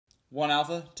One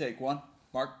alpha, take one.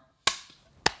 Mark.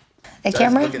 The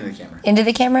camera? Look into the camera. Into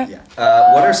the camera?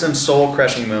 Yeah. What are some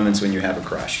soul-crushing moments when you have a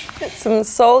crush? Some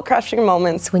soul-crushing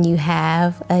moments. When you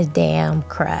have a damn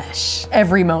crush.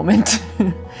 Every moment.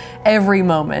 Every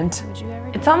moment.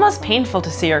 It's almost painful to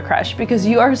see your crush because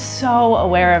you are so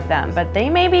aware of them, but they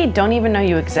maybe don't even know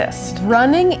you exist.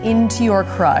 Running into your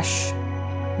crush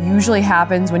usually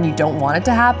happens when you don't want it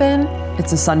to happen.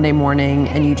 It's a Sunday morning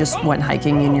and you just went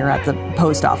hiking and you're at the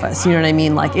post office. You know what I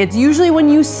mean? Like, it's usually when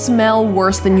you smell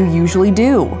worse than you usually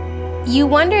do. You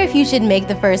wonder if you should make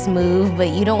the first move, but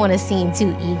you don't want to seem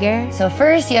too eager. So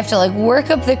first you have to like work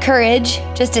up the courage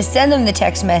just to send them the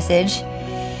text message.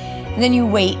 And then you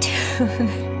wait.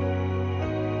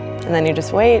 And then you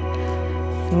just wait,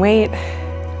 and wait,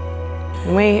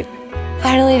 and wait.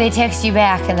 Finally they text you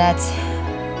back and that's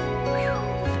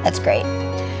great.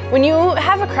 When you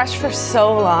have a crush for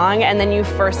so long and then you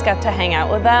first get to hang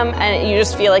out with them and you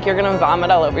just feel like you're gonna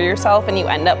vomit all over yourself and you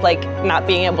end up like not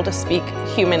being able to speak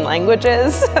human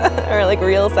languages or like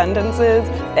real sentences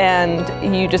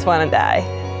and you just wanna die,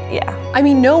 yeah. I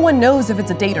mean, no one knows if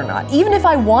it's a date or not. Even if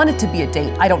I want it to be a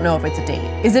date, I don't know if it's a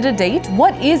date. Is it a date?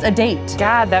 What is a date?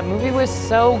 God, that movie was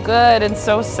so good and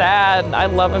so sad. I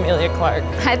love Emilia Clarke.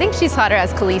 I think she's hotter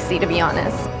as Khaleesi, to be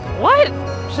honest. What?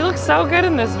 She looks so good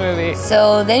in this movie.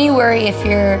 So then you worry if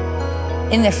you're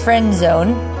in the friend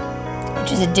zone,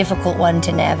 which is a difficult one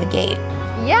to navigate.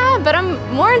 Yeah, but I'm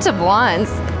more into blondes.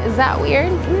 Is that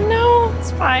weird? No,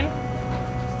 it's fine.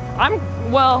 I'm,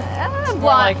 well,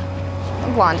 blonde.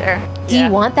 Blonder. Do you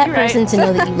want that you're person right. to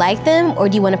know that you like them, or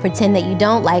do you want to pretend that you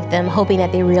don't like them, hoping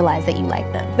that they realize that you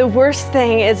like them? The worst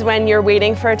thing is when you're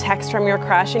waiting for a text from your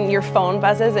crush and your phone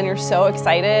buzzes and you're so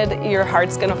excited, your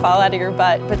heart's gonna fall out of your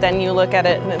butt, but then you look at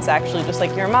it and it's actually just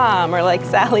like your mom or like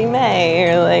Sally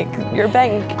Mae or like your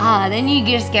bank. Then you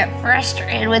just get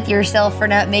frustrated with yourself for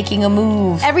not making a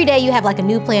move. Every day you have like a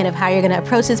new plan of how you're gonna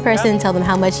approach this person, tell them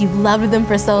how much you've loved them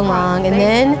for so long, and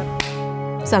then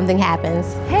something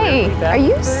happens. Hey, are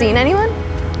you seeing anyone?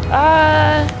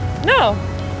 No.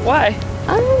 Why?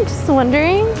 I'm just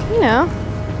wondering, you know.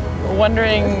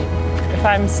 Wondering if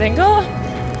I'm single?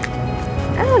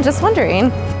 Oh, just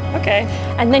wondering. Okay.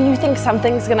 And then you think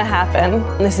something's gonna happen.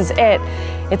 And this is it.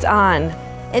 It's on.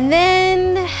 And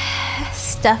then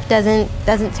stuff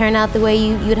doesn't turn out the way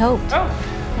you'd hoped. Oh.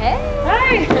 Hey.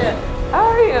 Hi. How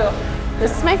are you?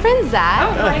 This is my friend Zach.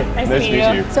 Oh, hi. Nice to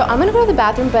meet you. So I'm gonna go to the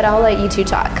bathroom, but I'll let you two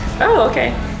talk. Oh, okay.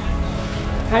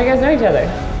 How do you guys know each other?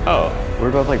 Oh, we're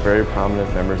both like very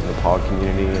prominent members of the POG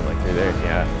community, and like they're there,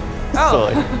 yeah. Oh.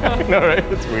 So, like, no, right?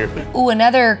 It's weird. Ooh,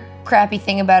 another crappy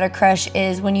thing about a crush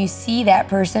is when you see that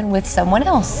person with someone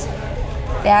else.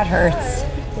 That hurts.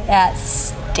 That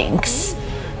stinks.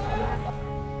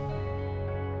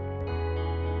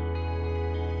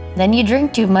 Then you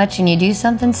drink too much and you do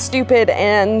something Stupid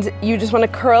and you just want to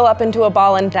curl up into a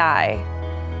ball and die.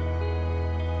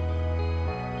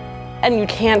 And you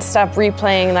can't stop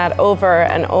replaying that over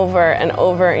and over and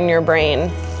over in your brain.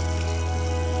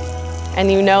 And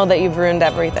you know that you've ruined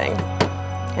everything.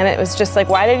 And it was just like,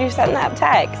 why did you send that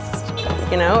text?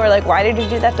 You know, or like, why did you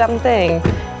do that dumb thing?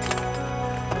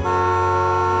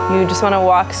 You just want to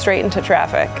walk straight into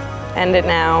traffic. End it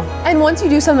now. And once you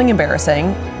do something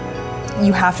embarrassing,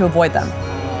 you have to avoid them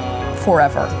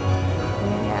forever.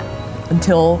 Yeah.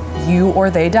 Until you or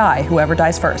they die, whoever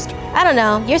dies first. I don't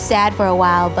know, you're sad for a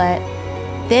while, but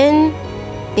then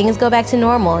things go back to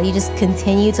normal. You just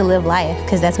continue to live life,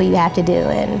 because that's what you have to do,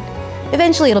 and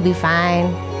eventually it'll be fine.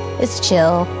 It's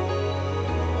chill.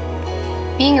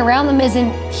 Being around them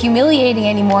isn't humiliating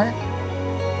anymore.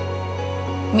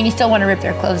 I mean, you still want to rip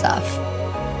their clothes off,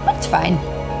 but it's fine.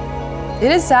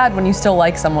 It is sad when you still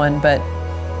like someone, but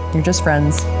you're just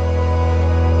friends.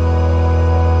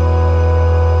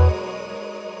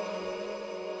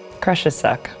 Crushes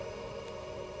suck.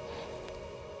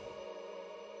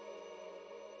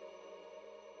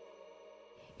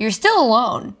 You're still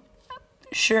alone,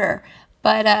 sure,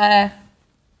 but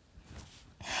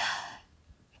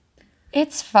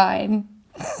it's fine.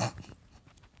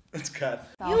 It's cut.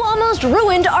 You almost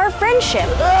ruined our friendship.